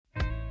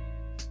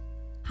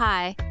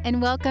Hi,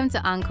 and welcome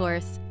to On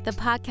Course, the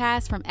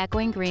podcast from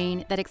Echoing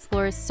Green that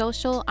explores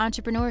social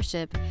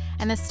entrepreneurship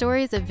and the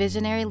stories of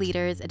visionary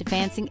leaders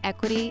advancing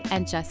equity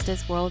and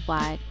justice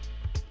worldwide.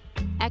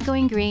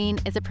 Echoing Green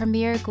is a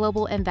premier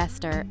global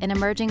investor in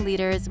emerging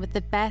leaders with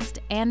the best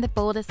and the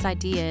boldest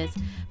ideas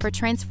for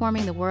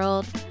transforming the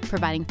world,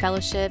 providing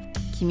fellowship,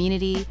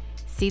 community,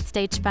 seed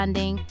stage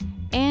funding,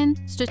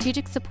 and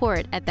strategic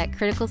support at that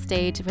critical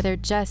stage where they're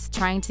just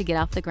trying to get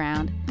off the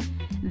ground.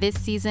 This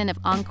season of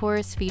On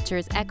Course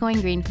features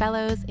Echoing Green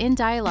Fellows in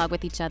dialogue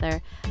with each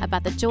other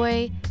about the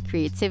joy,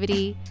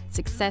 creativity,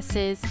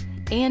 successes,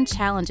 and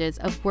challenges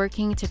of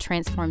working to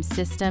transform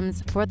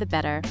systems for the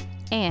better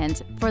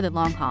and for the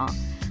long haul,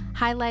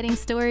 highlighting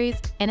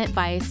stories and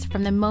advice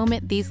from the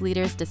moment these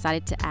leaders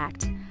decided to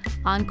act.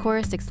 On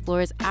Course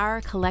explores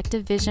our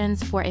collective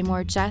visions for a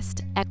more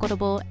just,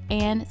 equitable,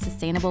 and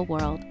sustainable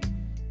world.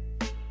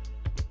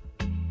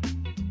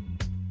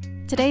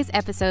 Today's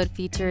episode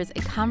features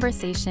a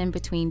conversation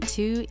between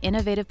two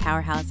innovative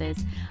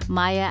powerhouses,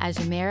 Maya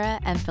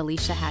Ajamera and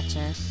Felicia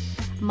Hatcher.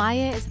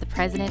 Maya is the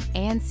president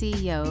and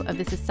CEO of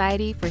the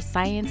Society for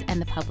Science and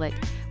the Public,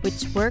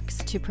 which works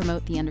to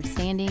promote the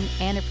understanding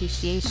and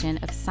appreciation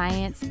of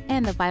science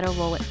and the vital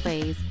role it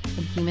plays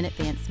in human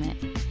advancement.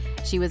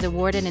 She was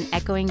awarded an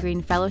Echoing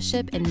Green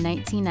Fellowship in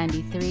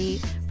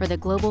 1993 for the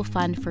Global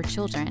Fund for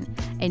Children,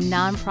 a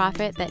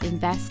nonprofit that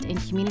invests in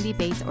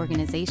community-based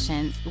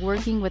organizations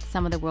working with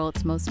some of the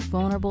world's most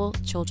vulnerable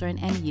children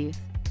and youth.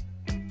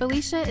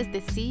 Felicia is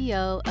the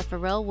CEO of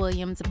Pharrell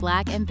Williams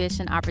Black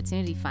Ambition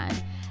Opportunity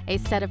Fund, a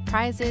set of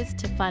prizes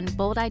to fund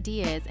bold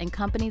ideas and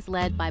companies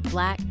led by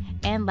Black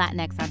and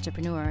Latinx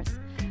entrepreneurs.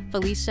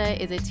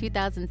 Felicia is a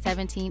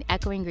 2017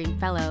 Echoing Green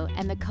Fellow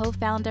and the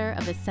co-founder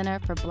of the Center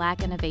for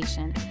Black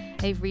Innovation,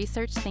 a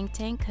research think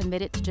tank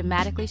committed to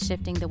dramatically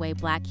shifting the way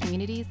Black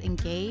communities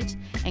engage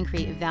and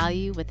create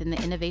value within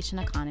the innovation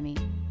economy.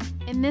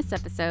 In this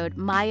episode,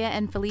 Maya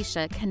and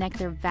Felicia connect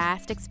their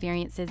vast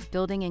experiences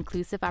building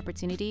inclusive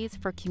opportunities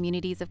for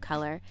communities of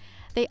color.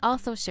 They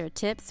also share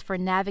tips for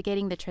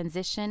navigating the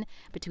transition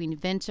between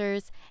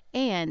ventures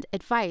and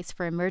advice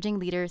for emerging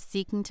leaders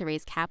seeking to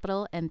raise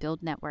capital and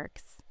build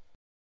networks.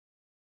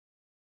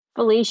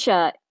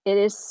 Felicia, it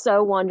is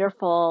so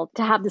wonderful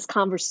to have this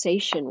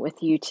conversation with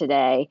you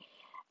today.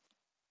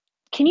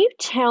 Can you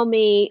tell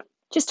me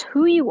just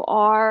who you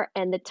are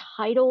and the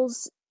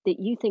titles that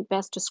you think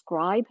best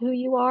describe who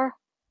you are?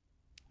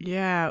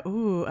 Yeah.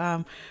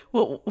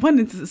 Well,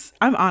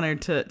 I'm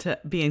honored to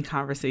be in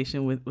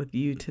conversation with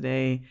you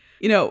today.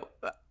 You know,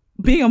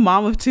 being a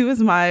mom of two is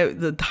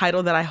the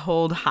title that I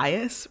hold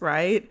highest,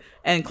 right?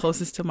 And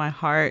closest to my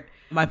heart.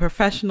 My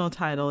professional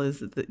title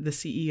is the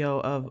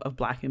CEO of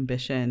Black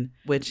Ambition,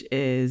 which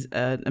is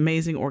an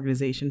amazing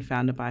organization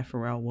founded by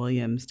Pharrell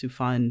Williams to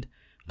fund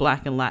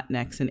Black and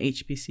Latinx and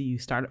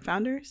HBCU startup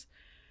founders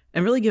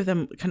and really give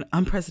them kind of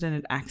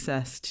unprecedented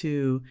access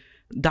to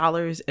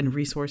dollars and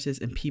resources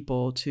and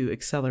people to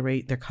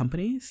accelerate their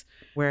companies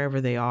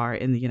wherever they are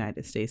in the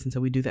United States. And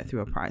so we do that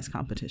through a prize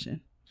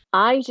competition.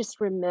 I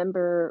just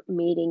remember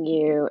meeting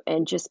you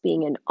and just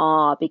being in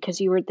awe because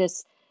you were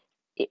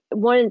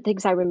one of the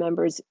things I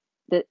remember is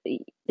that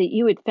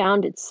you had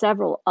founded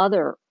several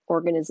other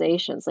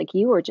organizations. Like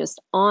you were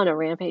just on a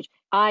rampage.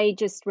 I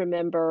just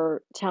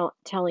remember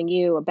telling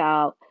you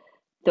about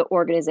the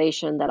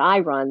organization that I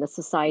run, the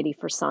Society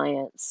for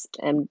Science,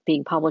 and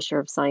being publisher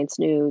of Science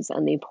News,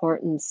 and the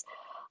importance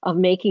of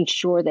making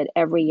sure that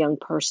every young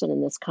person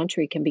in this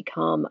country can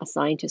become a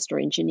scientist or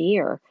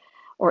engineer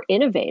or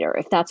innovator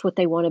if that's what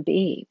they want to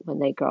be when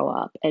they grow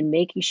up, and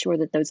making sure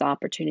that those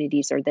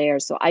opportunities are there.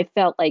 So I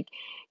felt like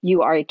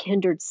you are a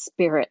kindred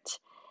spirit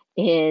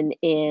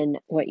in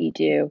what you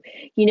do.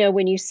 You know,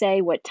 when you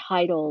say what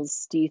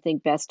titles do you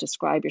think best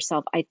describe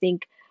yourself, I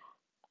think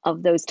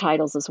of those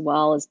titles as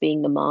well as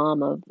being the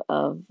mom of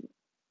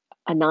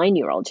a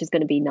 9-year-old. She's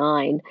going to be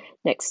 9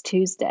 next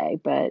Tuesday,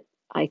 but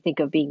I think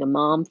of being a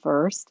mom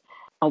first,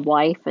 a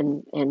wife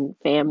and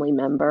family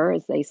member,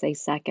 as they say,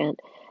 second,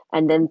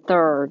 and then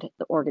third,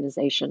 the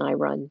organization I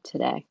run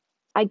today.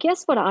 I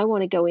guess what I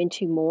want to go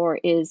into more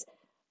is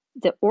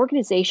the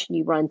organization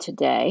you run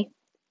today,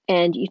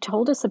 and you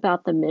told us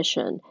about the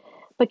mission,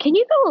 but can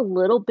you go a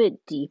little bit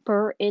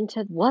deeper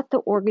into what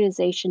the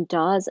organization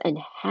does and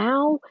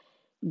how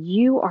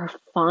you are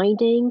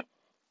finding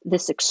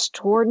this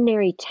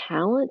extraordinary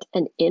talent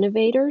and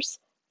innovators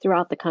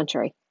throughout the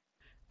country?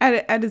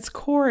 At its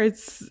core,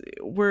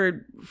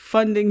 we're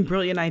funding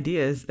brilliant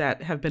ideas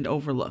that have been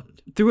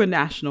overlooked through a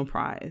national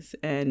prize.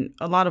 And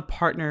a lot of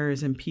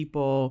partners and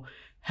people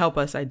help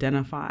us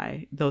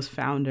identify those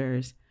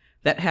founders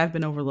that have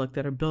been overlooked,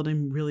 that are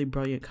building really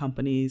brilliant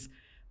companies,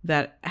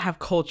 that have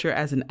culture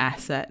as an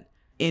asset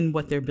in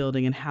what they're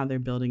building and how they're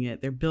building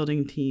it. They're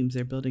building teams,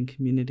 they're building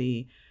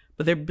community,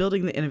 but they're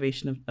building the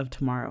innovation of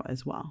tomorrow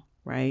as well,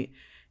 right?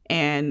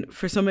 And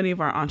for so many of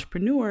our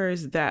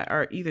entrepreneurs that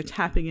are either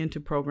tapping into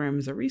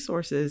programs or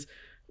resources,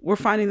 we're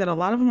finding that a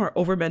lot of them are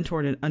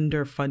over-mentored and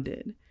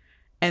underfunded.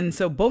 And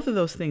so both of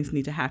those things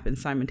need to happen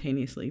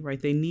simultaneously, right?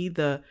 They need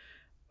the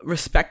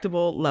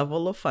respectable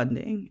level of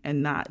funding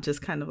and not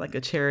just kind of like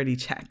a charity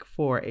check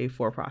for a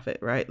for-profit,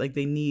 right? Like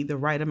they need the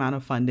right amount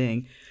of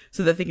funding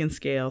so that they can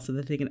scale, so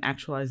that they can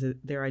actualize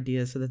their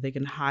ideas, so that they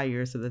can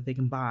hire, so that they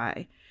can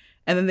buy.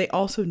 And then they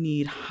also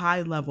need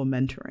high-level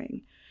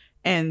mentoring.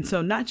 And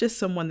so not just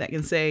someone that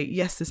can say,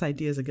 yes, this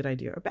idea is a good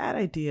idea or a bad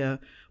idea,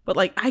 but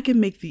like I can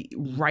make the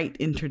right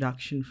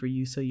introduction for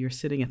you so you're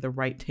sitting at the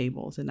right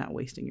tables and not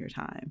wasting your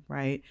time,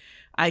 right?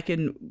 I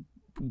can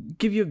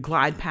give you a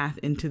glide path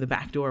into the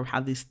back door of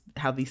how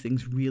these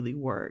things really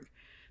work.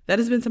 That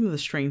has been some of the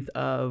strength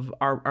of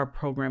our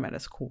program at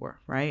its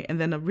core, right?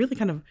 And then really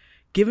kind of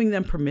giving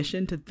them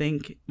permission to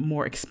think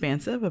more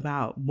expansive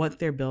about what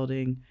they're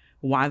building,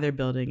 why they're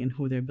building, and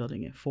who they're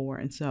building it for.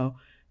 And so,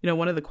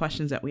 one of the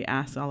questions that we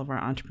asked all of our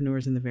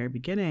entrepreneurs in the very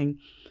beginning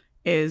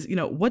is,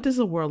 what does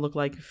the world look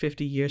like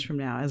 50 years from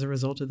now as a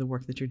result of the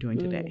work that you're doing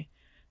today?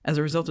 As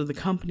a result of the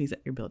companies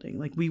that you're building?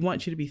 Like, we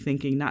want you to be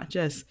thinking not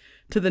just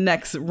to the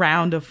next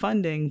round of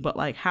funding, but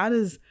like, how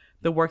does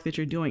the work that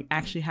you're doing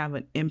actually have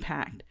an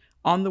impact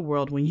on the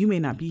world when you may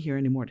not be here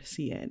anymore to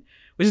see it?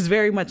 Which is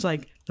very much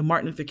like the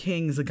Martin Luther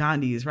Kings, the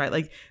Gandhis, right?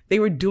 Like, they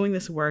were doing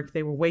this work,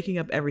 they were waking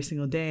up every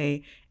single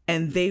day,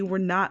 and they were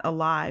not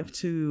alive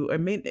to,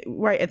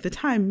 at the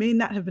time, may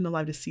not have been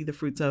alive to see the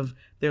fruits of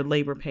their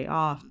labor pay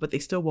off, but they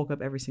still woke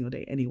up every single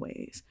day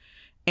anyways.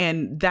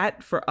 And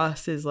that for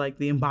us is like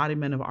the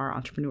embodiment of our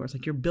entrepreneurs.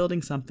 Like, you're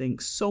building something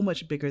so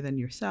much bigger than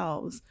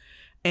yourselves.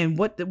 And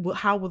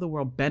how will the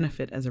world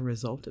benefit as a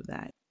result of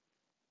that?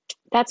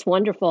 That's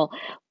wonderful.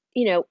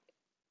 The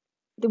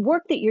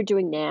work that you're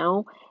doing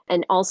now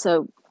and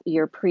also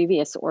your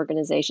previous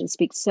organization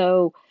speaks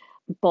so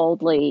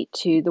boldly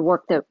to the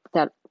work that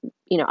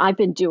I've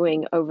been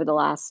doing over the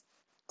last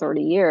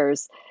 30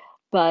 years.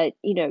 But,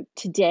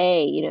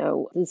 today,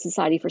 the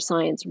Society for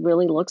Science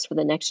really looks for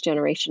the next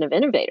generation of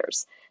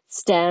innovators,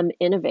 STEM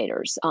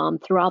innovators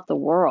throughout the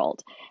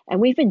world. And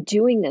we've been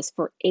doing this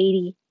for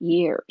 80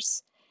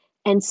 years.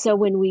 And so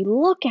when we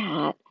look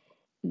at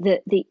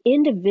the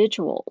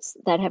individuals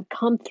that have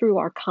come through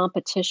our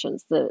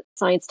competitions, the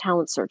Science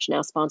Talent Search,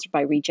 now sponsored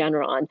by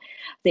Regeneron,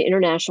 the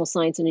International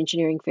Science and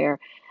Engineering Fair,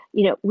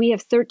 we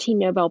have 13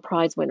 Nobel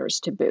Prize winners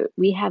to boot.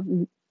 We have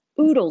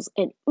oodles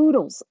and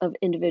oodles of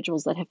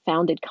individuals that have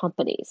founded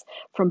companies,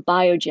 from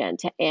Biogen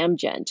to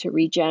Amgen to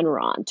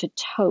Regeneron to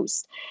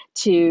Toast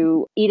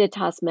to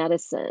Editas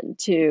Medicine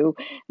to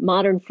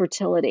Modern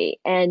Fertility.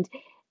 And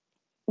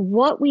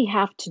what we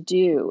have to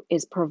do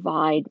is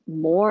provide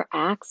more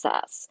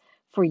access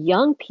for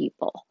young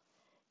people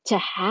to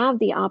have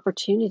the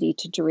opportunity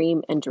to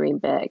dream and dream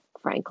big,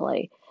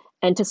 frankly,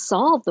 and to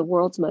solve the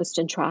world's most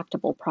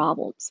intractable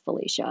problems,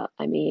 Felicia.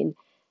 I mean,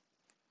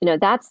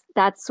 that's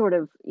sort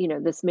of,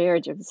 this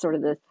marriage of sort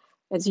of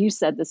as you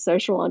said, the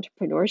social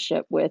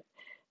entrepreneurship with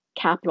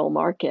capital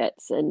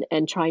markets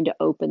and trying to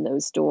open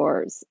those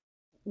doors.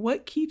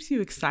 What keeps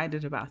you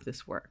excited about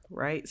this work,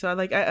 right? So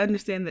I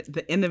understand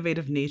the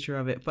innovative nature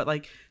of it, but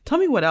like, tell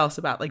me what else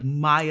about like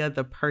Maya,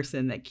 the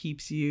person, that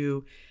keeps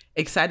you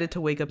excited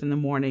to wake up in the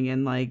morning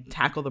and like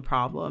tackle the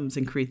problems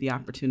and create the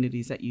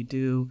opportunities that you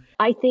do.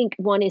 I think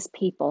one is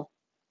people.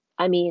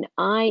 I mean,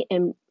 I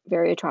am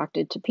very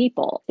attracted to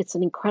people. It's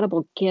an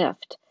incredible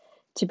gift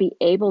to be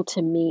able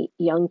to meet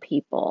young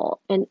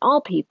people and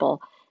all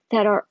people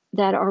that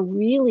are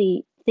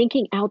really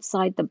thinking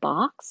outside the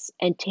box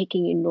and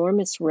taking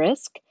enormous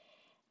risk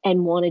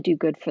and want to do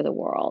good for the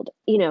world.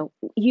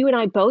 You and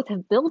I both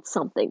have built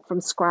something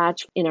from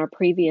scratch in our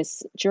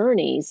previous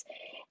journeys,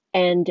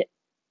 and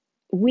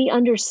we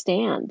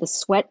understand the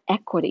sweat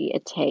equity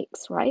it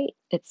takes, right?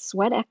 It's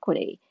sweat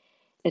equity.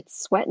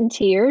 It's sweat and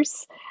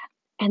tears.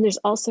 And there's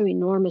also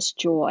enormous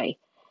joy.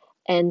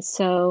 And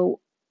so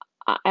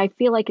I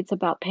feel like it's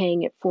about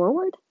paying it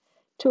forward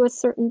to a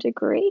certain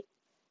degree.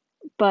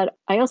 But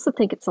I also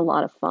think it's a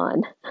lot of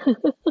fun.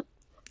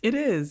 It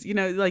is.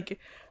 Like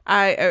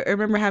I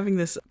remember having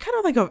this kind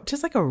of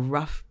like a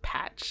rough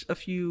patch a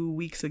few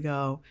weeks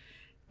ago.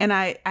 And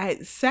I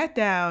sat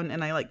down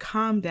and I like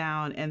calmed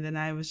down. And then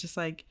I was just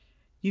like,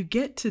 you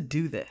get to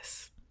do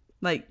this.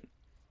 Like,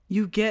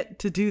 you get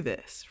to do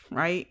this,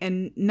 right?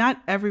 And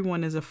not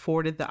everyone is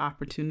afforded the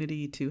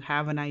opportunity to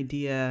have an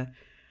idea,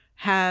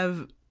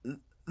 have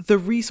the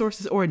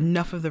resources or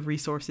enough of the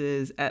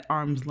resources at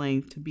arm's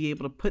length to be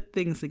able to put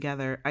things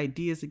together,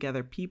 ideas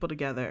together, people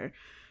together,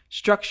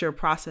 structure,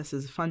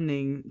 processes,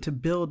 funding to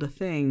build a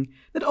thing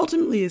that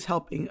ultimately is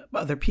helping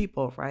other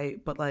people,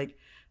 right? But like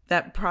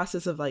that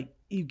process of like,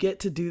 you get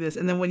to do this.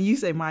 And then when you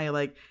say, Maya,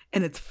 like,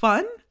 and it's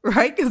fun,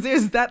 right? Because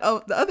there's that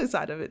the other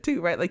side of it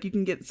too, right? Like, you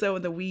can get so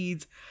in the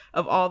weeds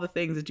of all the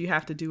things that you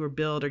have to do or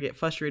build or get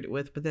frustrated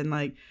with. But then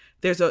like,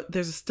 there's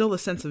still a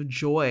sense of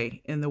joy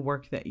in the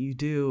work that you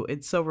do.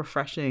 It's so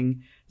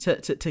refreshing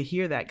to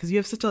hear that, because you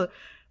have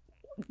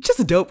just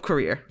a dope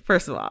career,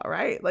 first of all,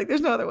 right? Like,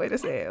 there's no other way to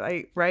say it,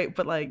 like, right?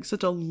 But like,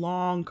 such a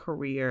long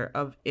career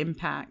of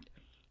impact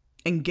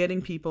and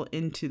getting people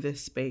into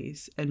this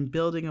space and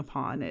building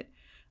upon it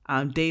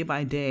day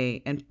by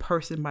day and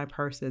person by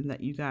person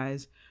that you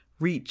guys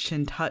reach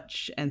and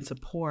touch and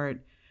support,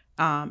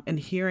 and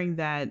hearing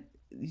that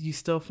you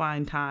still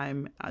find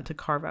time to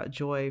carve out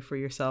joy for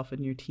yourself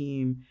and your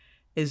team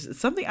is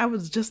something I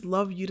would just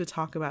love you to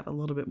talk about a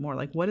little bit more.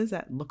 Like, what does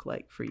that look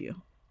like for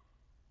you?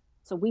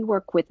 So we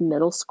work with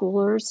middle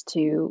schoolers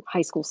to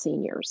high school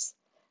seniors,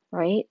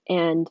 right?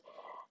 And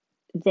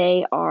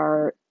they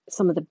are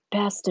some of the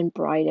best and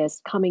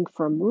brightest, coming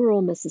from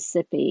rural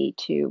Mississippi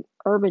to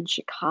urban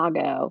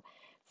Chicago,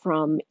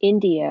 from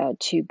India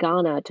to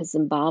Ghana to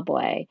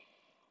Zimbabwe,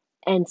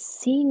 and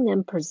seeing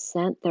them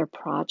present their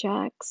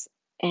projects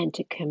and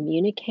to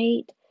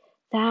communicate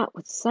that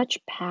with such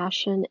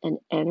passion and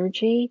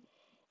energy,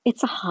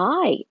 it's a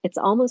high. It's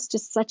almost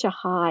just such a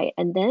high.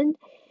 And then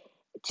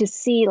to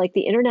see, like,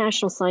 the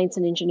International Science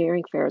and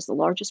Engineering Fair is the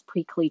largest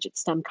pre-collegiate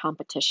STEM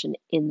competition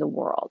in the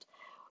world.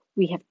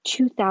 We have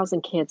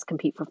 2,000 kids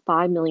compete for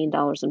 $5 million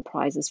in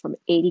prizes from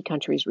 80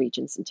 countries,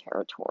 regions, and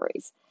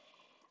territories.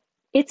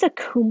 It's a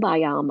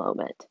kumbaya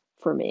moment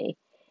for me.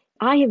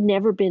 I have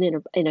never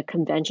been in a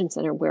convention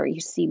center where you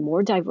see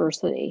more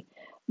diversity,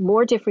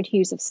 more different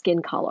hues of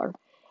skin color,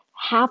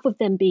 half of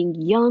them being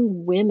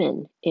young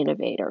women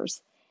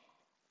innovators.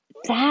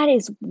 That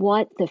is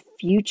what the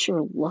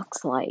future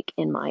looks like,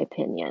 in my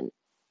opinion.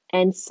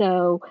 And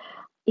so,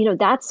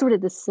 that's sort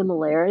of the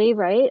similarity,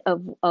 right,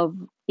 of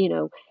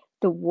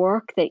the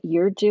work that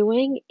you're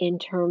doing in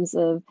terms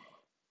of,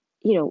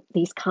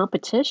 these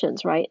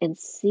competitions, right? And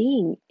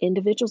seeing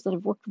individuals that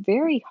have worked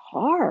very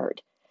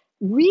hard,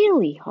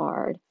 really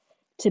hard,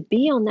 to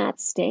be on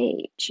that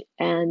stage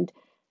and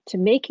to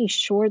making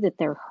sure that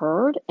they're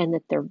heard and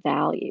that they're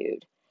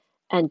valued,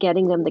 and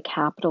getting them the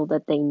capital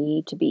that they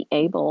need to be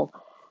able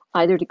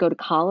either to go to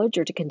college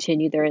or to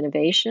continue their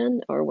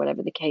innovation or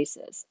whatever the case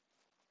is.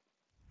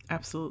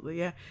 Absolutely.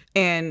 Yeah.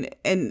 And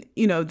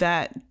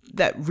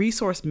that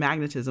resource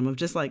magnetism of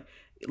just like,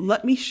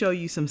 let me show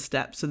you some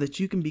steps so that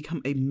you can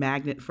become a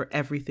magnet for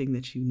everything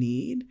that you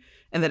need,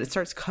 and that it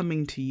starts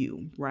coming to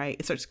you, right?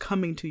 It starts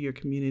coming to your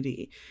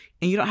community,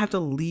 and you don't have to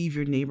leave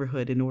your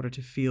neighborhood in order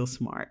to feel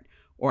smart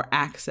or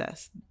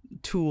access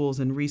tools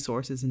and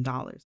resources and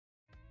dollars.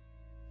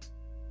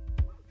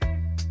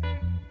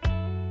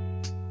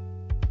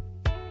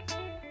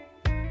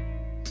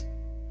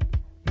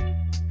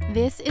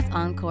 This is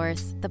On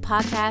Course, the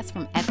podcast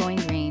from Echoing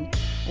Green.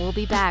 We'll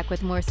be back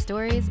with more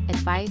stories,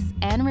 advice,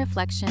 and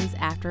reflections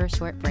after a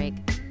short break.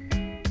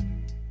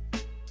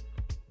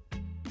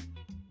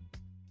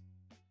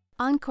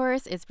 On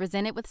Course is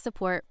presented with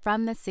support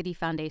from the City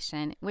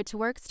Foundation, which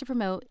works to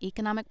promote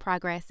economic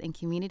progress in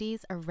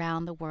communities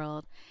around the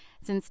world.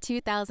 Since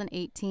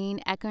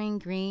 2018, Echoing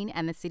Green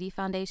and the City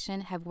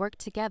Foundation have worked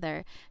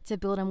together to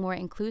build a more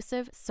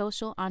inclusive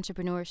social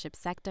entrepreneurship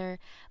sector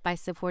by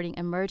supporting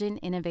emerging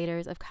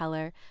innovators of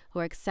color who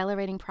are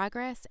accelerating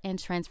progress and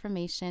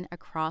transformation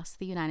across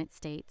the United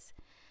States.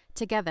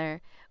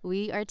 Together,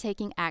 we are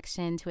taking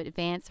action to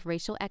advance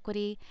racial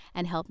equity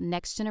and help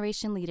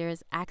next-generation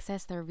leaders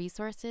access their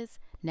resources,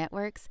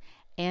 networks,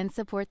 and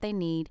support they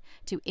need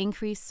to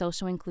increase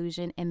social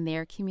inclusion in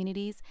their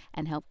communities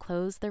and help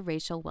close the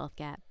racial wealth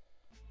gap.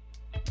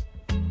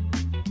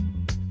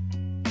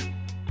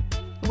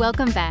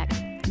 Welcome back.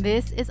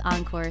 This is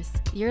On Course.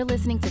 You're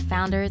listening to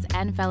founders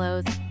and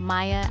fellows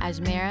Maya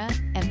Ajmera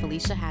and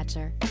Felicia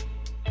Hatcher.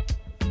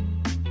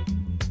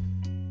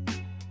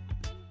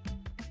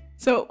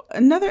 So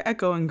another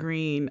Echoing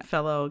Green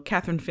fellow,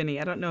 Catherine Finney,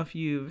 I don't know if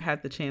you've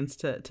had the chance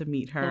to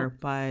meet her,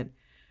 but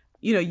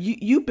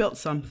you built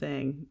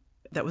something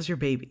that was your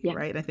baby,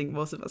 right? I think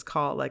most of us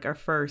call it like our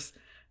first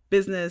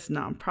business,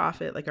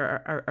 nonprofit, like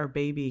our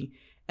baby.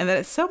 And that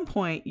at some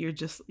point you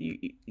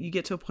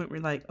get to a point where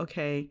you're like,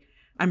 okay,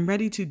 I'm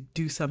ready to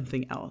do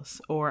something else,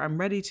 or I'm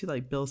ready to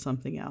like build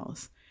something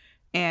else.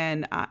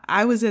 And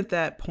I was at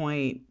that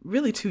point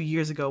really 2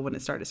 years ago when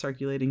it started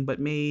circulating,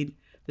 but made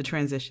the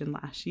transition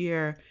last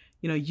year.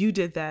 You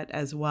did that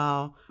as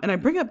well. And I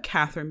bring up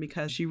Catherine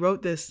because she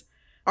wrote this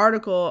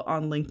article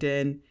on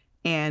LinkedIn,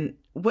 and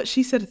what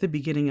she said at the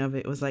beginning of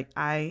it was like,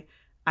 I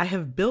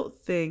have built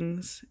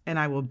things and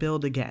I will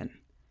build again.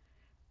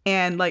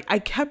 And like, I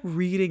kept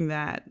reading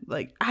that,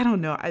 like, I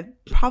don't know, I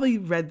probably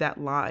read that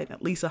line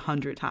at least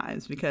 100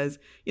 times, because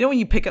when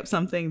you pick up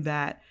something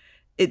that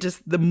it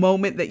just, the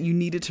moment that you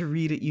needed to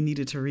read it, you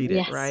needed to read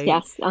it, right?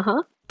 Yes.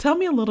 Uh-huh. Tell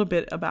me a little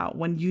bit about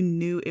when you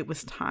knew it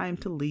was time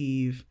to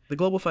leave the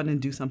Global Fund and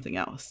do something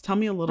else. Tell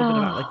me a little bit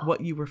about like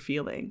what you were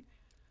feeling.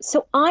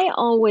 So I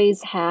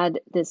always had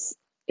this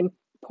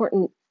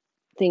important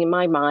thing in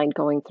my mind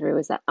going through,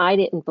 is that I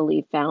didn't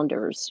believe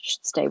founders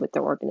should stay with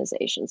their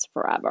organizations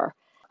forever.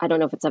 I don't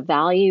know if it's a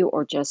value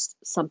or just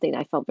something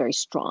I felt very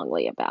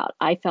strongly about.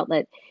 I felt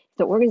that if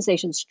the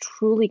organization's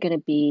truly going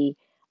to be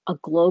a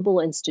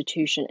global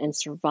institution and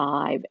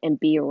survive and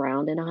be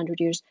around in 100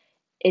 years,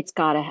 it's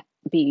got to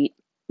be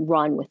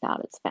run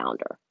without its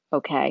founder,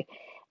 okay?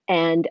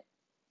 And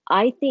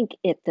I think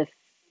at the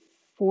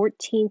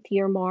 14th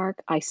year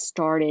mark, I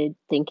started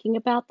thinking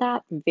about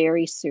that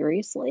very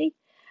seriously.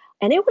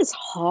 And it was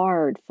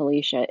hard,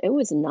 Felicia. It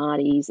was not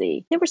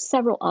easy. There were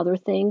several other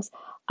things.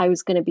 I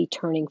was going to be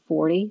turning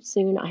 40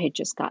 soon. I had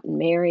just gotten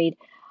married.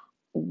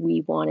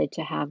 We wanted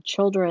to have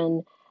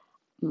children.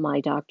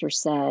 my doctor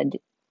said,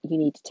 you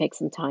need to take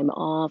some time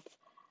off.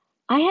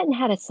 I hadn't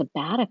had a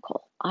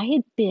sabbatical. I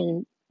had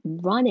been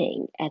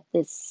running at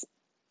this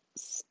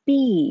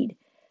speed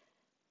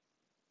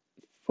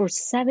for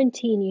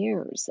 17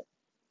 years.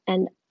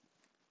 And,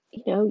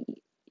 you know,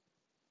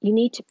 you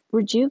need to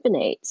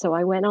rejuvenate. So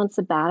I went on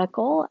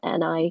sabbatical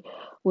and I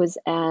was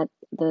at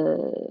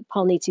the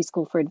Paul Nitze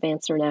School for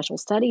Advanced International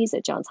Studies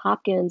at Johns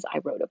Hopkins. I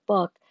wrote a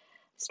book,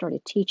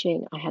 started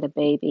teaching. I had a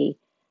baby.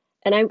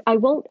 And I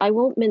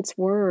won't mince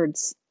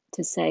words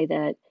to say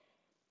that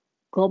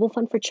Global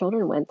Fund for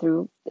Children went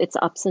through its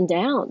ups and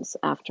downs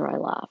after I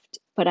left.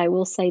 But I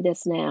will say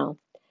this now.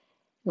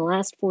 In the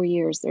last 4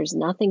 years, there's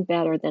nothing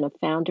better than a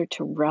founder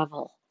to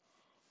revel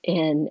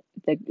in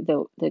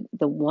the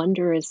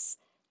wondrous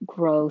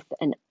growth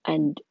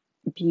and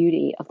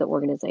beauty of the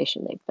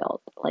organization they've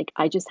built. Like,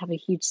 I just have a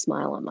huge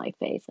smile on my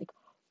face. Like,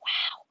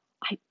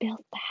 wow, I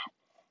built that.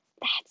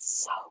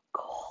 That's so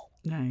cool.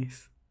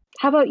 Nice.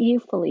 How about you,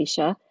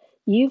 Felicia?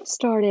 You've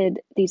started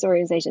these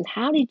organizations.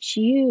 How did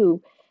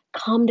you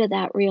come to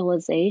that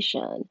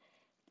realization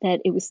that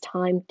it was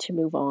time to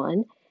move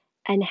on?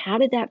 And how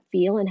did that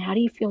feel? And how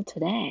do you feel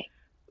today?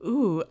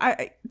 Ooh,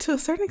 I to a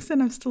certain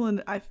extent,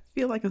 I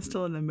feel like I'm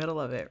still in the middle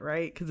of it,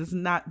 right? Because it's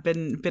not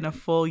been a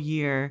full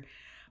year.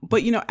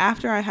 But,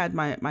 after I had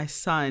my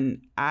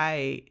son,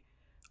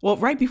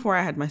 right before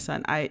I had my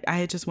son, I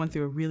had just went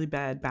through a really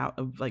bad bout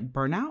of like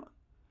burnout.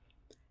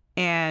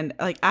 And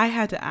like, I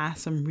had to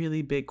ask some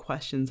really big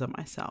questions of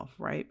myself,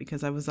 right?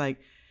 Because I was like,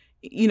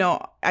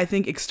 I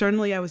think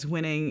externally I was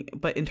winning,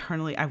 but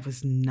internally I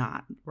was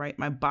not, right?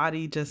 My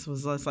body just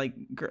was less like,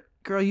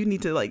 girl, you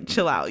need to like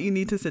chill out. You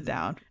need to sit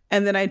down.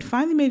 And then I'd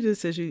finally made a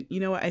decision,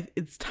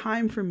 it's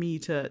time for me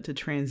to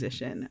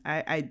transition.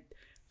 I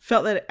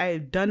felt that I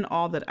had done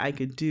all that I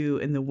could do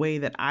in the way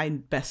that I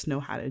best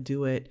know how to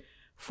do it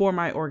for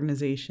my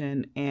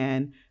organization.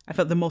 And I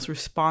felt the most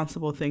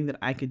responsible thing that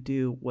I could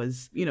do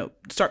was,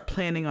 start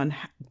planning on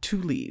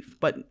to leave.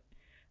 But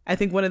I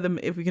think one of them,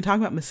 if we can talk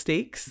about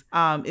mistakes,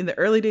 in the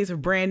early days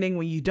of branding,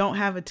 when you don't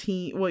have a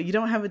team, you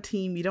don't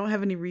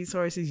have any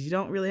resources, you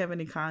don't really have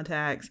any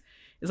contacts.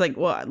 It's like,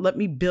 well, let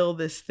me build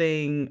this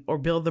thing or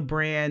build the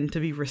brand to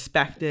be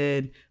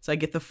respected. So I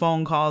get the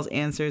phone calls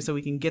answered so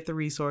we can get the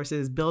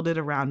resources, build it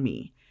around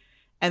me.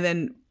 And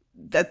then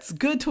that's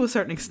good to a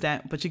certain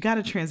extent, but you got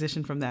to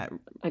transition from that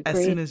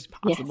as soon as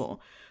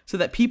possible. Yes. So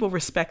that people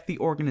respect the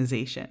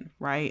organization,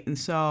 right? And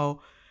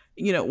so,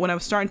 when I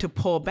was starting to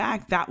pull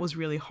back, that was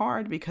really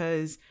hard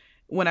because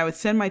when I would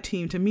send my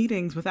team to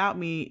meetings without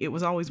me, it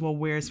was always, well,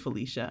 where's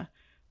Felicia?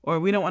 Or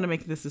we don't want to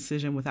make this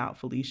decision without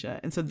Felicia.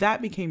 And so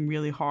that became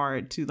really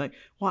hard to like,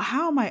 well,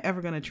 how am I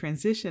ever going to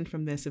transition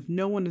from this if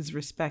no one is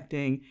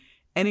respecting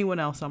anyone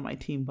else on my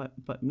team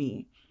but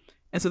me?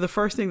 And so the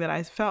first thing that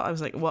I felt, I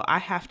was like, well, I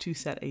have to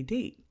set a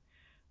date.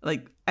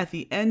 Like at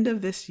the end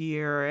of this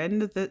year or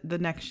end of the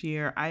next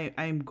year,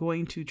 I'm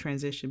going to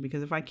transition,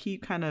 because if I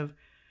keep kind of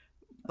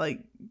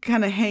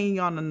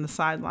hanging on the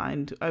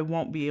sideline, I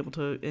won't be able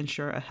to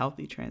ensure a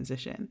healthy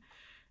transition.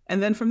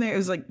 And then from there, it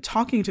was like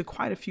talking to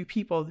quite a few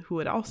people who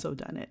had also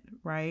done it,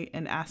 right?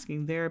 And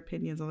asking their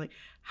opinions. I was like,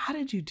 how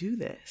did you do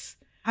this?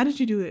 How did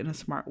you do it in a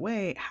smart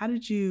way? How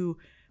did you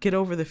get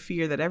over the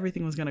fear that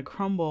everything was going to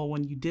crumble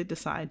when you did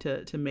decide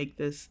to make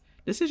this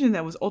decision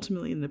that was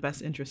ultimately in the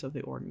best interest of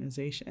the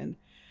organization?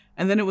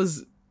 And then it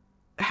was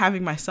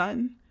having my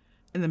son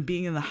and then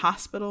being in the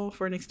hospital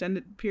for an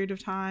extended period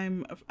of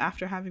time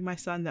after having my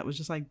son. That was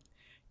just like,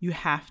 you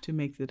have to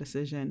make the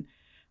decision.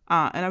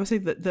 And I would say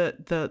that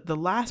the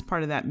last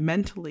part of that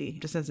mentally,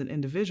 just as an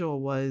individual,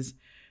 was,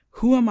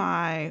 who am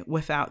I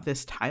without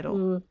this title?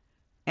 Mm.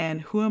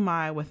 And who am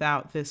I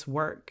without this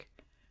work?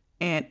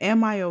 And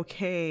am I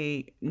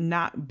okay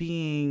not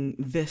being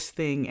this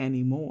thing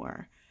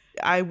anymore?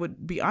 I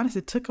would be honest,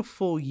 it took a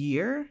full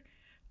year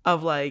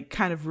of like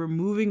kind of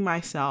removing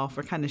myself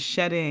or kind of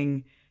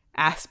shedding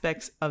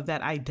aspects of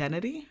that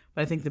identity.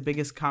 But I think the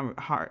biggest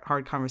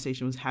hard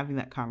conversation was having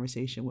that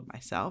conversation with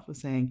myself, of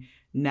saying,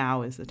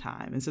 now is the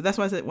time. And so that's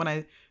why I said, when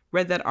I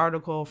read that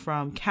article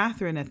from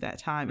Catherine at that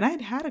time, and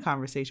I had a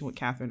conversation with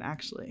Catherine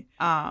actually,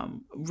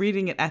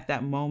 reading it at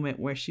that moment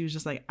where she was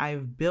just like,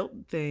 I've built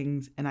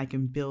things and I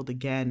can build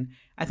again.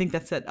 I think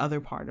that's that other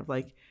part of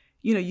like,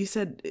 you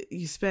said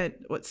you spent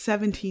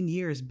 17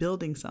 years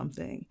building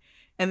something.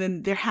 And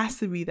then there has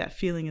to be that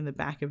feeling in the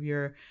back of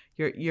your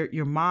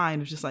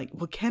mind of just like,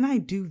 well, can I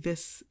do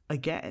this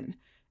again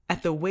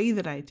at the way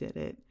that I did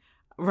it?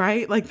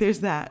 Right? Like there's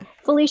that.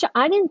 Felicia,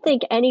 I didn't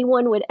think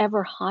anyone would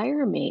ever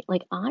hire me.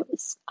 Like I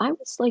was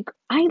like,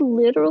 I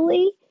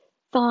literally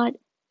thought,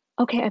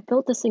 okay, I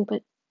built this thing,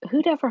 but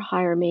who'd ever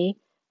hire me?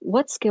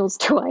 What skills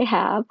do I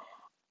have?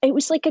 It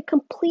was like a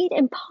complete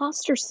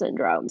imposter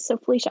syndrome. So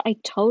Felicia, I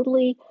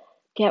totally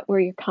get where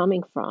you're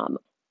coming from.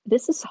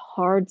 This is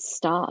hard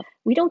stuff.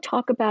 We don't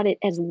talk about it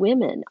as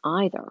women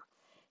either,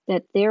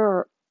 that there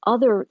are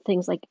other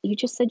things, like you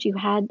just said you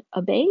had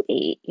a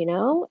baby,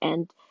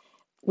 and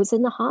was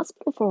in the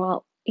hospital for a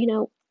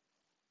while.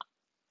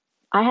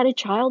 I had a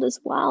child as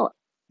well.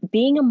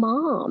 Being a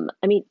mom,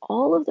 I mean,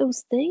 all of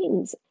those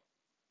things,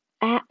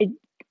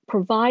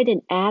 provide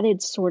an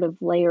added sort of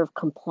layer of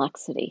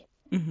complexity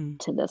Mm-hmm.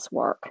 to this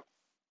work.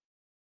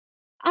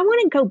 I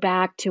want to go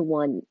back to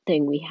one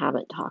thing we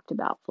haven't talked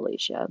about,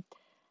 Felicia,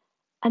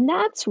 and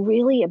that's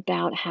really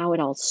about how it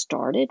all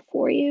started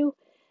for you.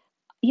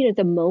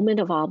 The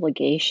moment of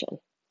obligation.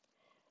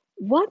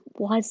 What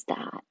was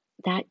that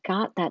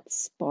got that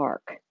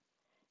spark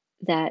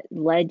that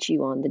led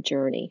you on the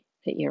journey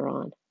that you're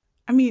on?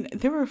 I mean,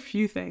 there were a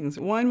few things.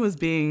 One was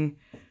being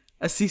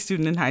a C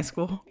student in high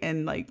school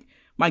and like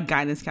my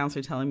guidance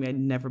counselor telling me I'd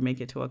never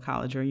make it to a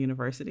college or a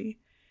university.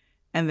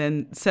 And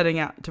then setting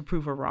out to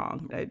prove her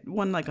wrong. I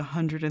won like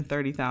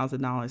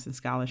 $130,000 in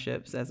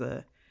scholarships as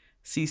a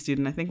C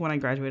student. I think when I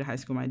graduated high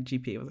school, my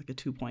GPA was like a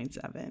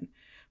 2.7.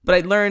 But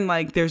I learned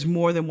like there's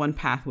more than one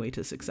pathway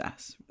to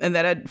success. And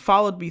that had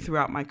followed me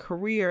throughout my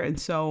career. And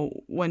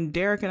so when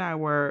Derek and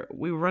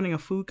we were running a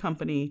food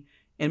company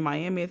in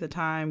Miami at the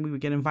time, we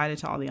would get invited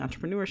to all the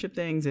entrepreneurship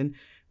things and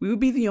we would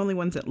be the only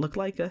ones that looked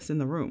like us in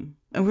the room.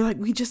 And we're like,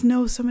 we just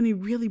know so many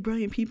really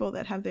brilliant people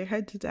that have their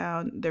heads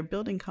down, they're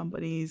building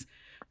companies,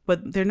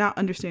 but they're not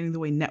understanding the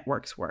way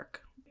networks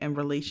work and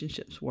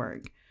relationships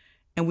work.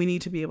 And we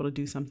need to be able to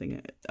do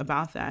something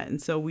about that.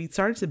 And so we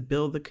started to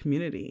build the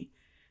community.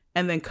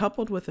 And then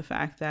coupled with the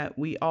fact that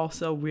we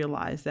also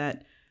realized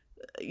that,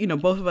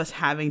 both of us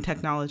having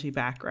technology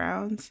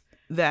backgrounds,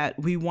 that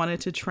we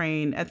wanted to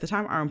train at the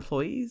time our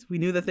employees. We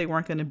knew that they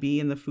weren't going to be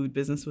in the food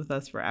business with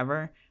us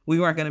forever. We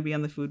weren't going to be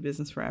in the food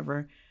business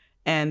forever.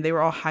 And they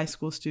were all high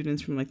school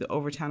students from like the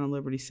Overtown and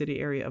Liberty City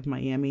area of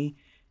Miami.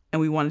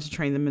 And we wanted to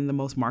train them in the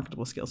most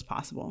marketable skills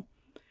possible.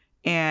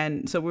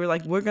 And so we were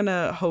like, we're going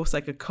to host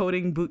like a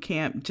coding boot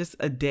camp, just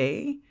a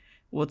day.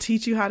 We'll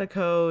teach you how to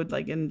code,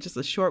 like in just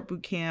a short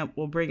boot camp.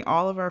 We'll bring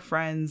all of our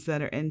friends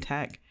that are in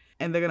tech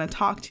and they're going to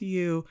talk to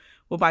you.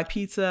 We'll buy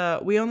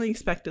pizza. We only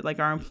expected like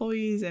our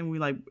employees and we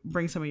like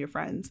bring some of your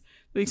friends.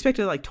 We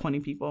expected like 20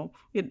 people.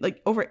 We had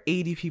like over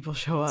 80 people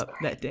show up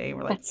that day.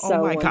 We're like, That's oh so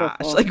my wonderful.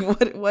 gosh,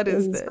 like what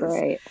is this?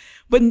 Great.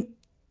 But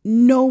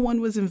no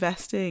one was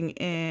investing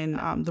in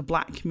the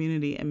Black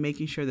community and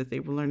making sure that they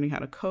were learning how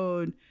to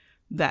code,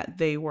 that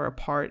they were a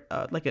part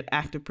of like an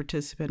active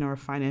participant or a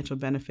financial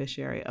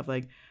beneficiary of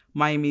like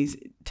Miami's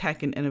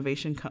tech and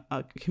innovation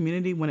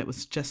community when it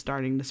was just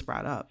starting to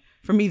sprout up.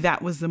 For me,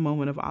 that was the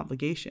moment of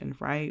obligation,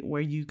 right?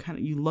 Where you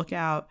look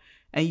out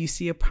and you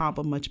see a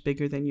problem much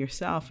bigger than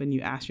yourself and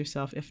you ask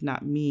yourself, if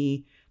not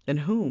me, then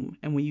whom?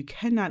 And when you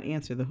cannot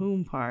answer the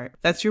whom part,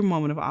 that's your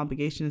moment of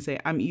obligation to say,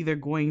 I'm either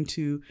going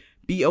to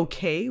be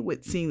okay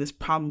with seeing this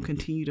problem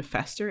continue to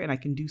fester and I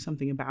can do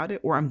something about it,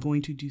 or I'm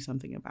going to do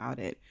something about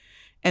it.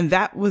 And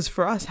that was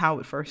for us how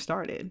it first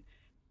started.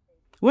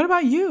 What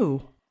about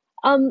you?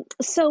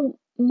 So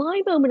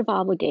my moment of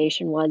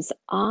obligation was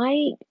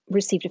I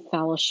received a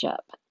fellowship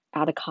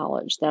out of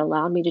college that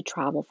allowed me to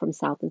travel from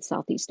South and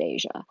Southeast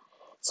Asia.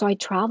 So I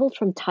traveled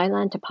from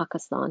Thailand to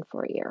Pakistan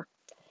for a year.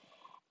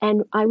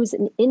 And I was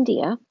in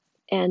India,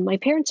 and my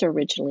parents are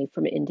originally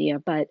from India,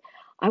 but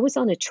I was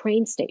on a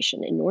train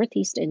station in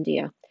Northeast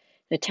India,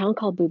 in a town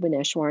called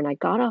Bhubaneswar, and I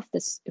got off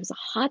this, it was a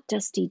hot,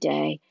 dusty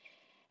day,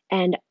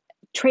 and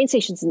train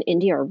stations in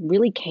India are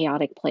really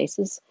chaotic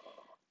places.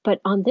 But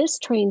on this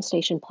train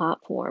station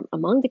platform,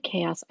 among the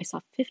chaos, I saw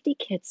 50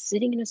 kids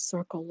sitting in a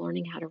circle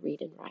learning how to read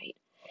and write.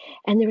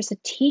 And there was a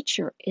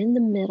teacher in the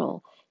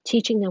middle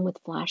teaching them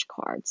with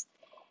flashcards.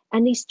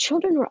 And these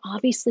children were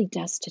obviously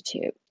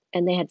destitute,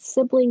 and they had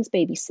siblings,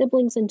 baby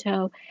siblings in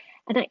tow.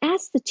 And I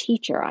asked the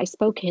teacher, I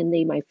spoke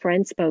Hindi, my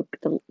friend spoke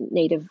the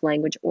native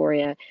language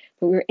Oriya,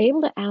 but we were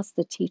able to ask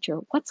the teacher,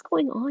 what's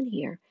going on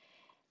here?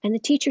 And the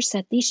teacher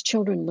said, these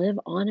children live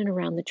on and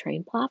around the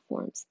train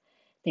platforms.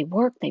 They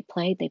work, they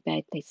play, they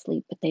beg, they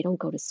sleep, but they don't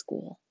go to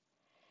school.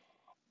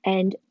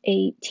 And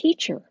a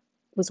teacher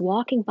was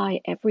walking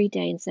by every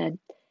day and said,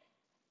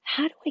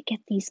 how do I get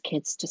these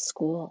kids to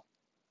school?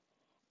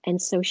 And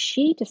so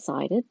she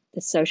decided, the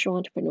social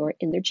entrepreneur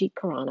Inderjeet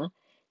Khurana,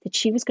 that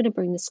she was going to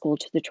bring the school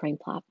to the train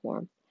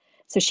platform.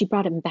 So she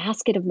brought a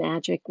basket of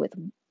magic with,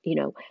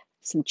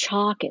 some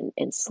chalk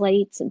and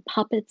slates and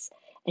puppets.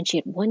 And she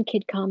had one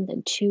kid come,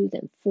 then two,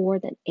 then four,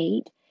 then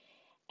eight.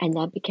 And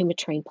that became a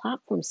train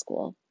platform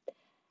school.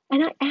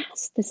 And I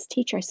asked this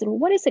teacher, I said, well,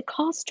 what does it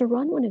cost to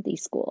run one of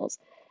these schools?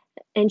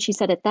 And she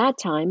said at that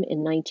time, in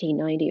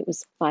 1990, it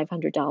was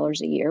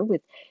 $500 a year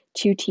with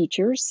 2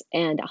 teachers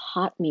and a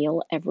hot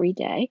meal every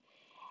day.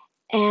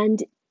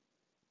 And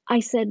I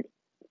said,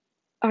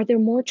 are there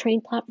more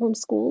train platform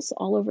schools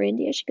all over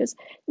India? She goes,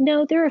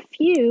 no, there are a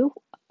few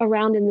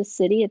around in the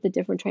city at the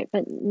different train,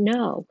 but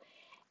no.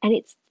 And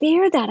it's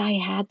there that I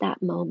had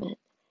that moment.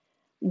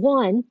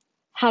 1,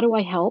 how do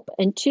I help?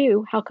 And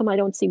 2, how come I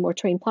don't see more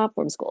train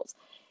platform schools?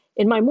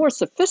 In my more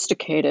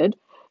sophisticated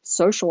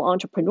social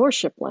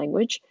entrepreneurship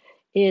language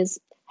is,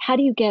 how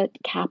do you get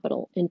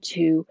capital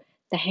into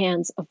the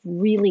hands of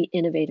really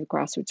innovative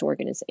grassroots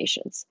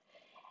organizations?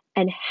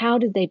 And how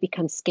do they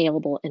become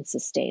scalable and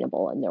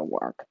sustainable in their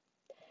work?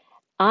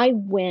 I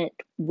went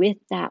with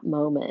that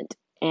moment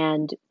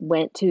and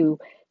went to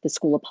the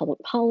School of Public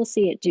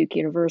Policy at Duke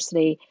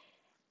University.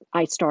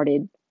 I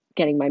started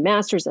getting my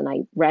master's, and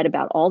I read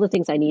about all the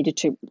things I needed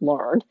to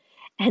learn,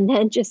 and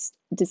then just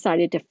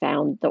decided to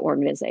found the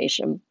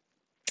organization.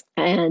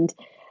 And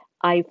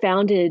I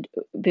founded,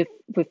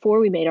 before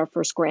we made our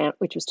first grant,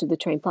 which was to the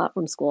Train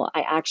Platform School,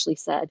 I actually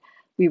said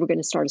we were going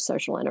to start a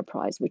social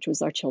enterprise, which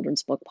was our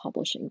children's book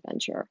publishing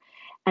venture.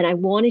 And I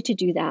wanted to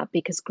do that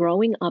because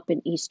growing up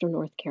in Eastern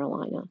North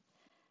Carolina,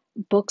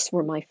 books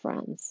were my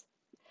friends.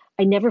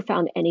 I never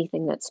found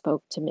anything that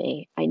spoke to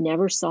me. I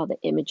never saw the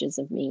images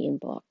of me in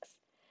books.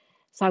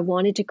 So I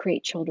wanted to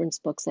create children's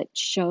books that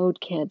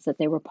showed kids that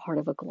they were part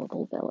of a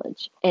global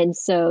village. And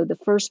so the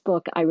first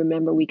book, I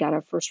remember we got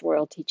our first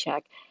royalty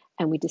check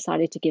and we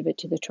decided to give it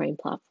to the Train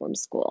Platform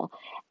School.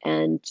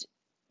 And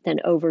then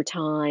over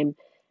time,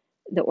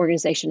 the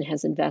organization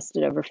has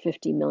invested over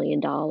 $50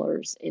 million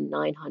in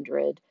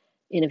 900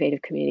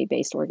 innovative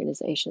community-based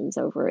organizations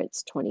over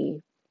its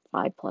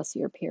 25 plus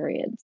year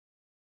period.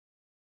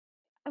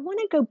 I want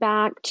to go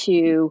back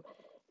to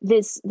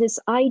this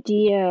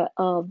idea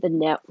of the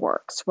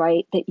networks,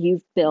 right, that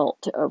you've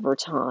built over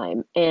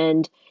time.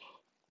 And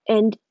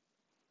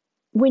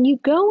when you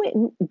go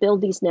and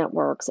build these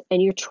networks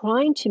and you're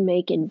trying to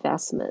make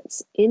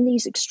investments in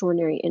these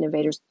extraordinary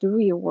innovators through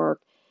your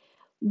work,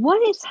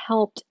 what has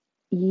helped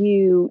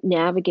you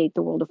navigate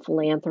the world of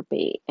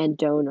philanthropy and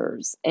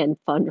donors and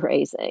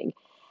fundraising?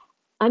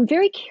 I'm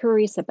very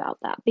curious about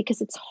that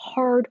because it's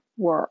hard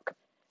work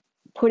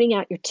putting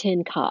out your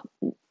tin cup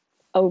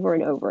over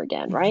and over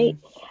again, right?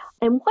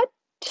 And what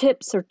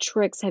tips or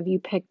tricks have you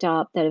picked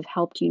up that have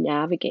helped you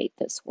navigate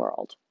this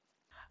world?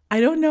 I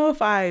don't know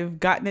if I've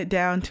gotten it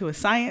down to a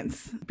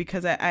science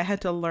because I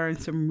had to learn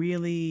some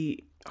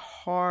really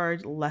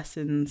hard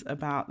lessons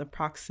about the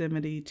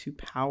proximity to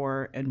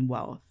power and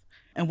wealth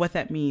and what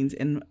that means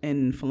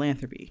in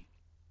philanthropy.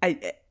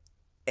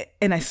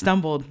 I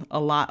stumbled a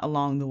lot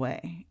along the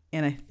way.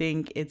 And I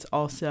think it's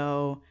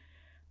also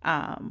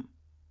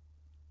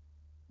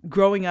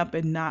growing up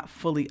and not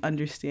fully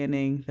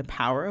understanding the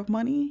power of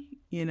money.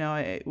 You know,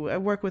 I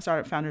work with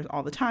startup founders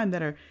all the time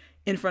that are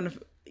in front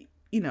of,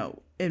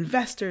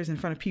 investors, in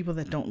front of people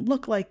that don't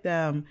look like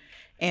them,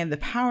 and the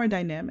power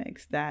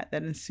dynamics that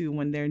ensue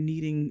when they're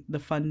needing the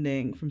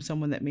funding from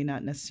someone that may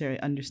not necessarily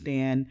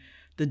understand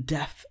the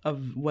depth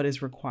of what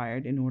is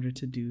required in order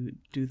to do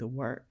the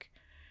work.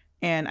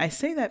 And I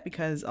say that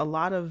because a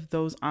lot of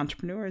those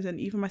entrepreneurs, and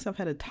even myself,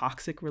 had a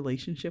toxic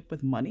relationship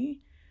with money.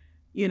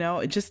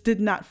 It just did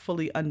not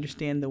fully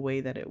understand the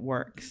way that it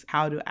works,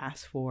 how to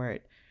ask for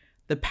it,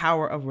 the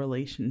power of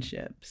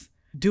relationships,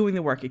 doing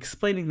the work,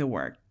 explaining the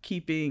work,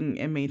 keeping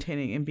and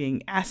maintaining and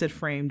being asset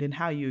framed in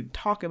how you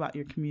talk about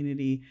your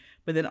community,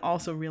 but then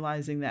also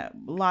realizing that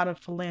a lot of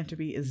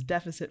philanthropy is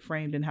deficit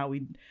framed in how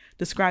we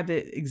describe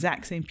the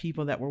exact same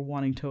people that we're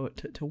wanting to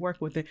work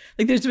with. It.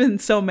 Like there's been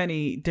so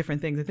many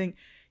different things. I think,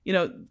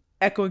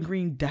 Echoing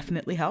Green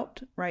definitely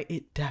helped, right?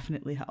 It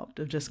definitely helped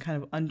of just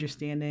kind of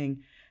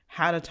understanding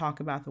how to talk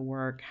about the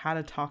work, how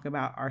to talk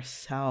about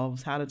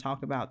ourselves, how to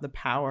talk about the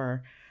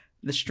power,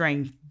 the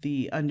strength,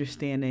 the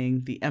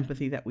understanding, the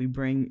empathy that we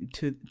bring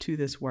to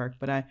this work.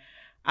 But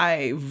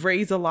I've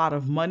raised a lot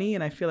of money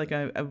and I feel like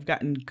I've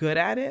gotten good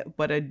at it,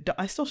 but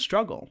I still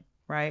struggle,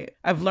 right?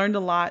 I've learned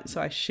a lot,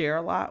 so I share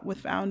a lot with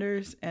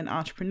founders and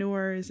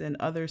entrepreneurs and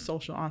other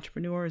social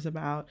entrepreneurs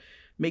about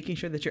making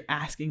sure that you're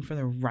asking for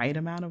the right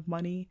amount of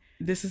money.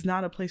 This is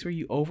not a place where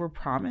you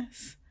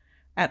overpromise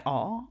at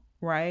all,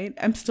 right?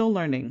 I'm still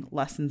learning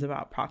lessons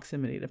about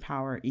proximity to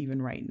power even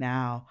right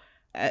now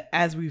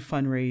as we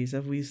fundraise,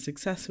 as we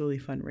successfully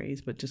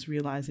fundraise, but just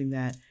realizing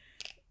that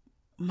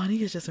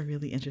money is just a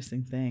really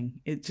interesting thing.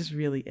 It just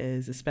really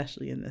is,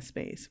 especially in this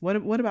space.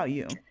 What about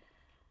you?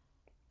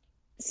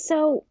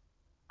 So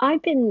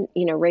I've been,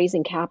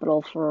 raising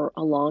capital for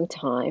a long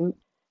time,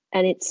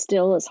 and it's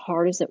still as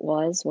hard as it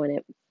was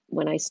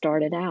when I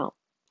started out.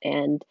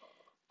 And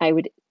I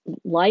would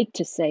like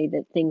to say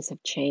that things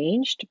have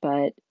changed,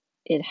 but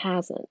it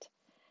hasn't.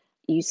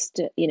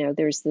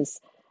 There's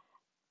this,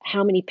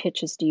 how many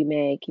pitches do you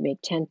make? You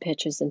make 10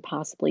 pitches and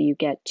possibly you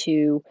get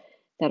 2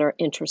 that are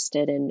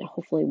interested and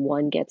hopefully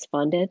 1 gets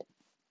funded.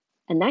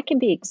 And that can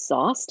be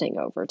exhausting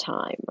over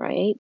time,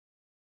 right?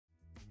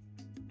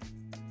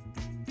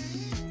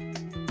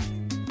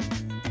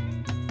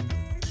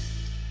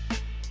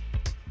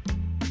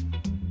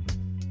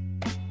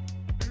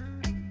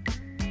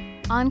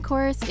 On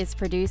Course is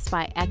produced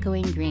by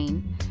Echoing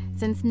Green.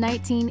 Since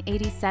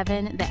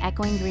 1987, the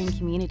Echoing Green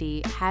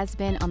community has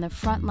been on the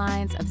front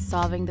lines of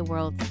solving the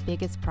world's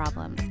biggest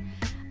problems.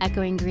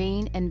 Echoing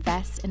Green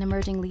invests in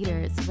emerging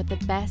leaders with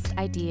the best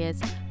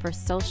ideas for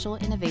social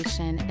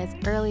innovation as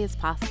early as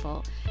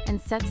possible and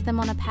sets them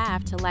on a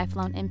path to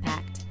lifelong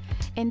impact.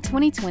 In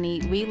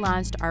 2020, we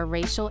launched our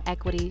Racial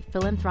Equity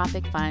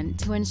Philanthropic Fund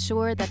to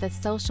ensure that the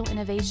social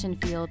innovation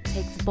field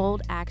takes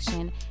bold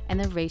action in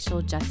the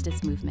racial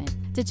justice movement.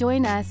 To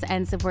join us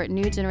and support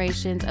new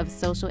generations of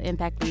social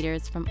impact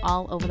leaders from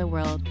all over the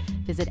world,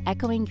 visit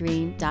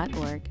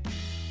echoinggreen.org.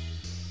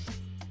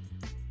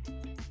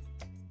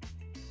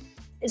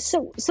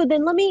 So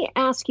then let me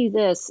ask you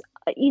this.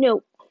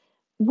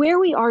 Where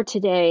we are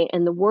today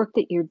and the work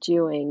that you're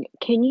doing,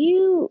 can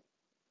you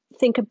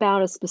think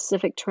about a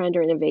specific trend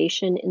or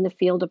innovation in the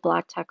field of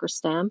Black tech or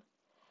STEM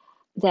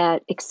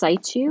that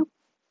excites you,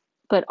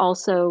 but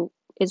also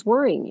is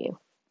worrying you?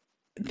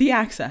 The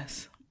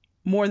access,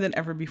 more than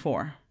ever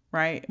before,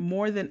 right?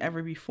 More than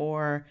ever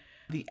before,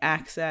 the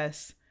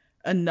access,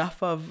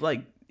 enough of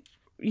like,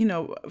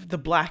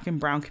 the Black and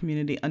brown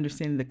community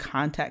understanding the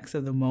context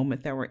of the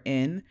moment that we're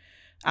in,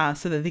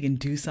 so that they can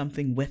do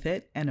something with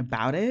it and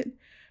about it.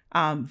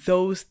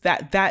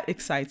 That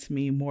excites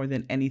me more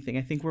than anything.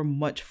 I think we're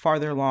much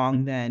farther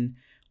along than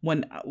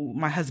when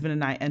my husband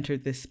and I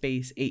entered this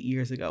space 8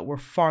 years ago. We're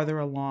farther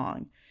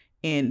along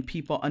in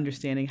people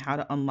understanding how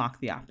to unlock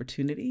the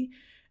opportunity,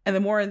 and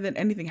then more than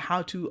anything,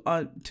 how to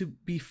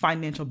be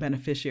financial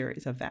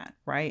beneficiaries of that,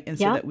 right? And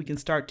so that we can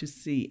start to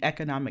see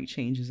economic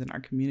changes in our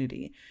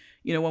community.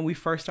 When we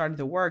first started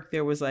the work,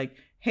 there was like,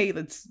 hey,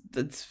 let's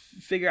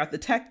figure out the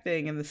tech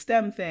thing and the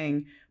STEM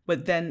thing,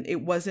 but then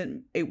it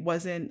wasn't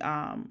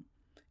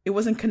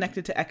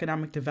connected to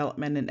economic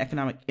development and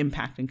economic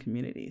impact in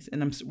communities,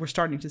 and we're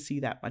starting to see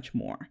that much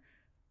more.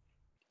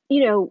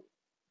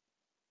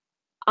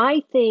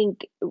 I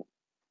think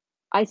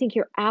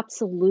you're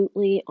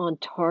absolutely on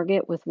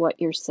target with what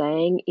you're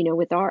saying.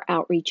 With our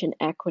outreach and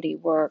equity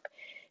work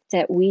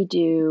that we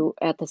do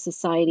at the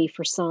Society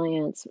for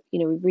Science,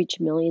 we reach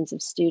millions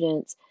of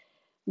students.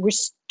 We're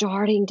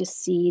starting to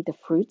see the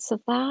fruits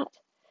of that,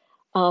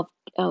 of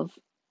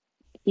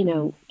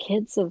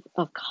kids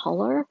of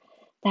color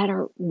that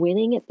are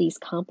winning at these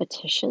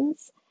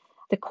competitions.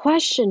 The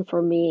question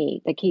for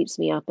me that keeps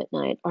me up at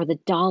night, are the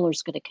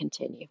dollars going to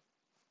continue?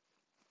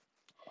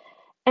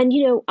 And,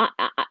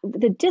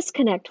 the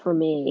disconnect for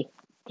me,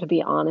 to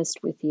be honest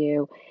with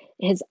you,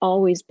 has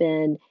always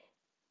been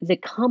the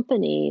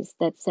companies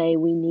that say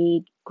we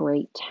need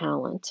great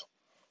talent.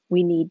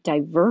 We need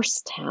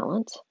diverse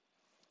talent.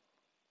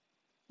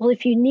 Well,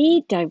 if you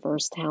need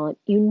diverse talent,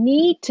 you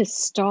need to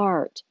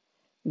start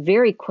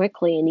very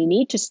quickly, and you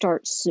need to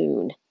start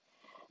soon.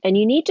 And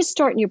you need to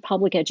start in your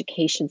public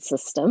education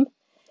system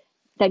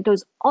that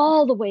goes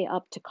all the way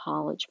up to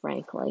college,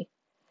 frankly.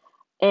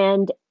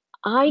 And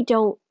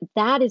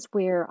that is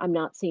where I'm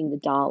not seeing the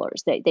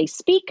dollars. They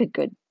speak a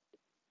good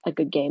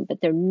game, but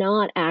they're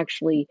not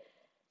actually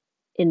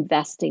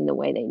investing the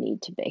way they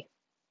need to be.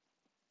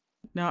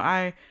 No,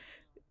 I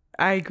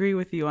agree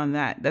with you on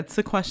that. That's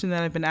the question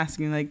that I've been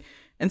asking.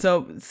 And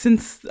so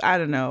since, I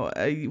don't know,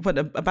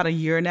 about a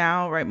year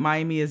now, right?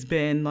 Miami has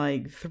been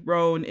like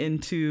thrown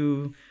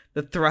into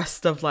the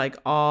thrust of like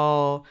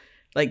all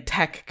like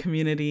tech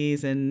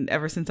communities. And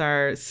ever since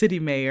our city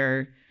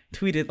mayor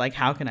tweeted like,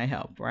 how can I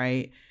help,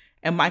 right?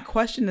 And my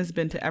question has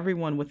been to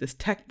everyone with this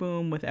tech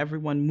boom, with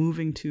everyone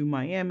moving to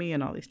Miami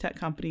and all these tech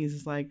companies,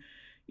 is like,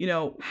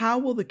 how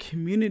will the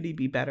community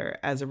be better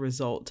as a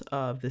result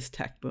of this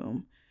tech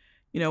boom?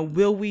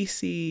 Will we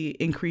see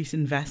increased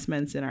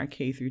investments in our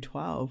K through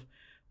 12?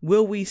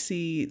 Will we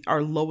see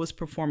our lowest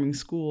performing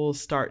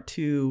schools start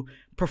to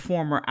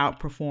perform or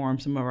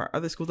outperform some of our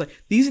other schools?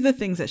 Like, these are the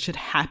things that should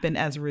happen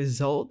as a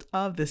result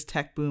of this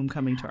tech boom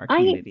coming to our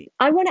community.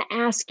 I want to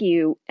ask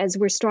you, as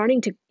we're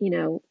starting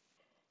to,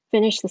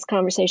 finish this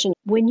conversation,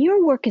 when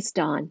your work is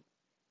done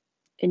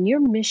and your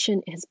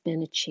mission has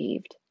been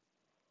achieved,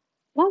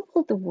 what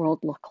will the world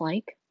look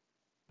like?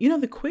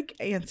 The quick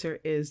answer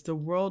is the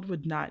world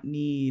would not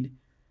need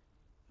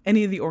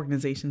any of the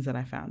organizations that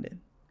I founded.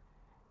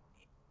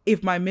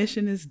 If my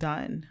mission is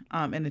done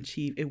and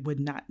achieved, it would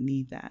not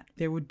need that.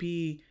 There would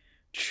be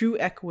true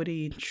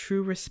equity,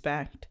 true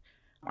respect.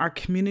 Our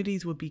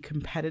communities would be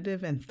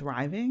competitive and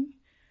thriving.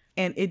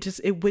 And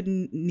it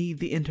wouldn't need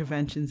the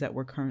interventions that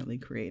we're currently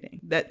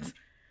creating. That's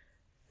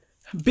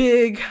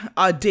big,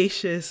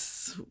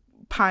 audacious,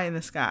 pie in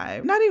the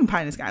sky. Not even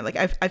pie in the sky. Like,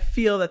 I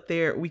feel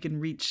that we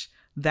can reach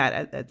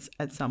that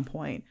at some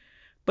point.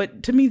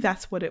 But to me,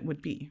 that's what it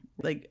would be.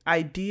 Like,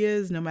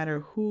 ideas, no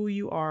matter who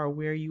you are,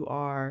 where you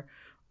are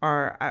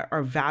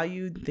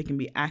valued. They can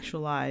be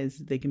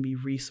actualized. They can be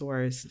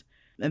resourced.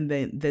 And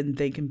then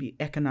they can be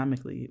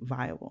economically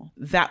viable.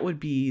 That would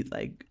be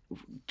like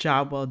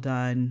job well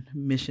done,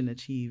 mission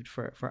achieved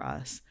for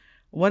us.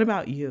 What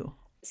about you?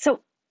 So, a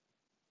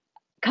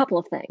couple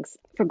of things.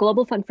 For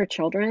Global Fund for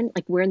Children,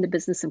 like, we're in the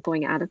business of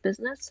going out of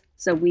business.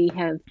 So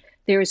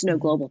there is no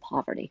global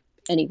poverty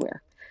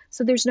anywhere.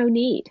 So there's no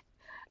need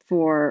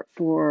for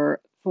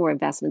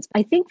investments.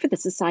 I think for the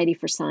Society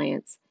for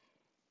Science,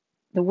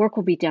 the work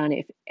will be done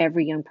if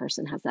every young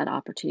person has that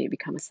opportunity to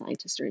become a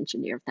scientist or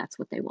engineer, if that's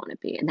what they want to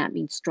be. And that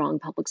means strong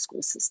public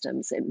school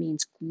systems. It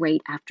means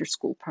great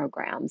after-school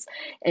programs.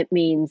 It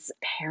means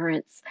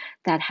parents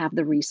that have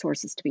the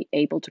resources to be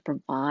able to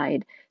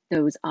provide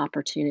those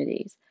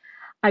opportunities.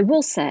 I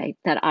will say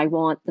that I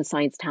want the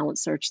Science Talent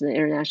Search, the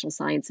International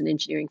Science and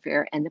Engineering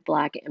Fair, and the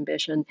Black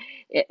Ambition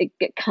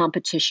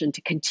competition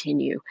to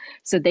continue,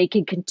 so they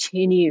can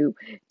continue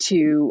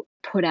to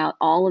put out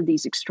all of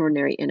these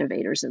extraordinary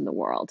innovators in the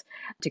world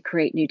to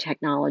create new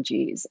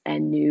technologies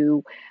and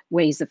new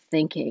ways of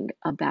thinking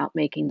about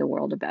making the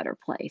world a better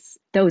place.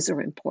 Those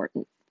are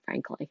important,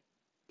 frankly.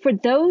 For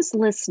those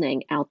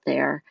listening out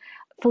there,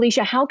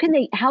 Felicia, how can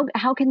they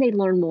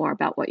learn more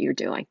about what you're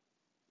doing?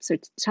 So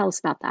tell us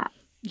about that.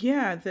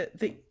 Yeah,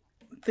 the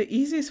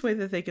easiest way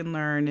that they can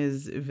learn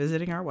is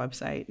visiting our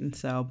website, and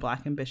so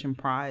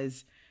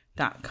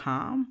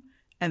blackambitionprize.com,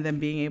 and then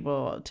being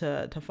able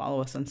to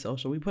follow us on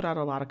social. We put out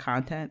a lot of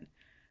content.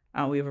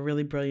 We have a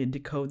really brilliant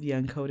Decode the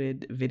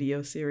Uncoded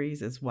video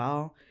series as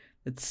well.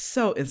 It's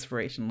so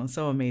inspirational and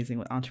so amazing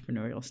with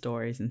entrepreneurial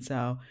stories. And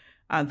so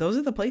those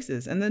are the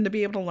places. And then to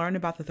be able to learn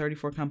about the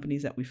 34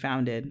 companies that we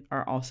founded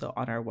are also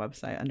on our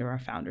website under our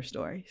founder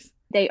stories.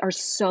 They are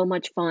so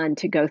much fun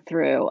to go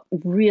through,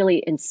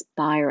 really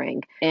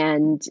inspiring.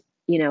 And,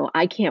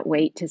 I can't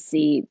wait to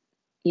see,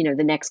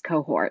 the next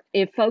cohort.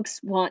 If folks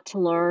want to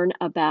learn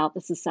about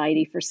the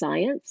Society for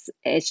Science,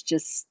 it's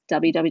just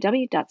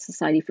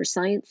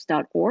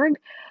www.societyforscience.org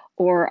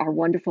or our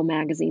wonderful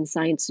magazine,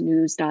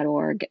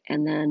 sciencenews.org.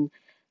 And then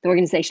the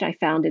organization I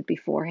founded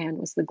beforehand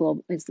was the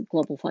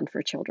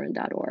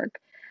globalfundforchildren.org.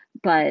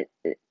 But,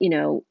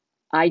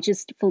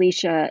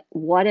 Felicia,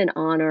 what an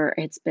honor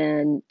it's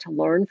been to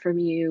learn from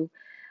you,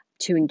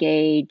 to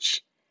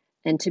engage,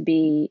 and to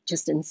be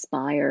just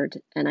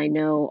inspired. And I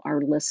know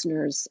our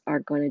listeners are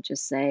going to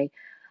just say,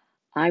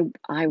 I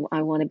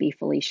want to be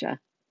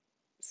Felicia.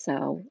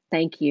 So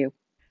thank you.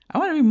 I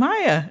want to be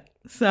Maya.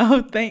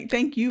 So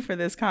thank you for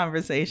this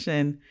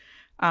conversation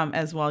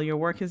as well. Your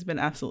work has been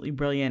absolutely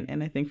brilliant.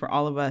 And I think for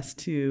all of us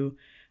to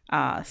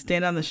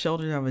stand on the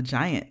shoulders of a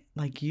giant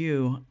like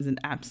you is an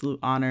absolute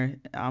honor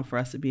for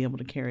us to be able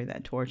to carry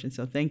that torch. And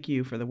so thank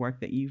you for the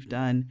work that you've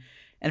done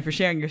and for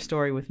sharing your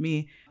story with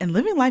me and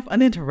living life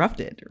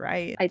uninterrupted,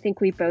 right? I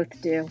think we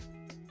both do.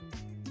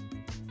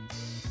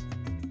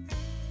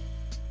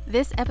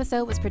 This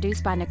episode was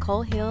produced by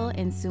Nicole Hill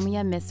and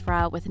Sumia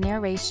Misra with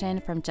narration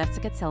from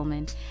Jessica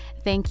Tillman.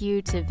 Thank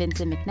you to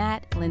Vincent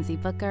McNatt, Lindsay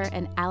Booker,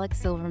 and Alex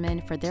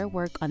Silverman for their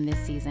work on this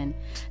season.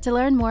 To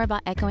learn more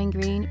about Echoing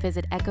Green,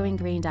 visit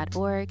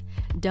echoinggreen.org.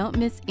 Don't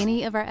miss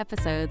any of our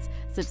episodes.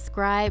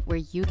 Subscribe where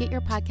you get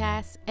your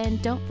podcasts, and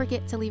don't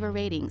forget to leave a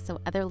rating so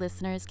other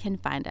listeners can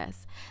find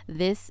us.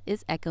 This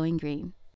is Echoing Green.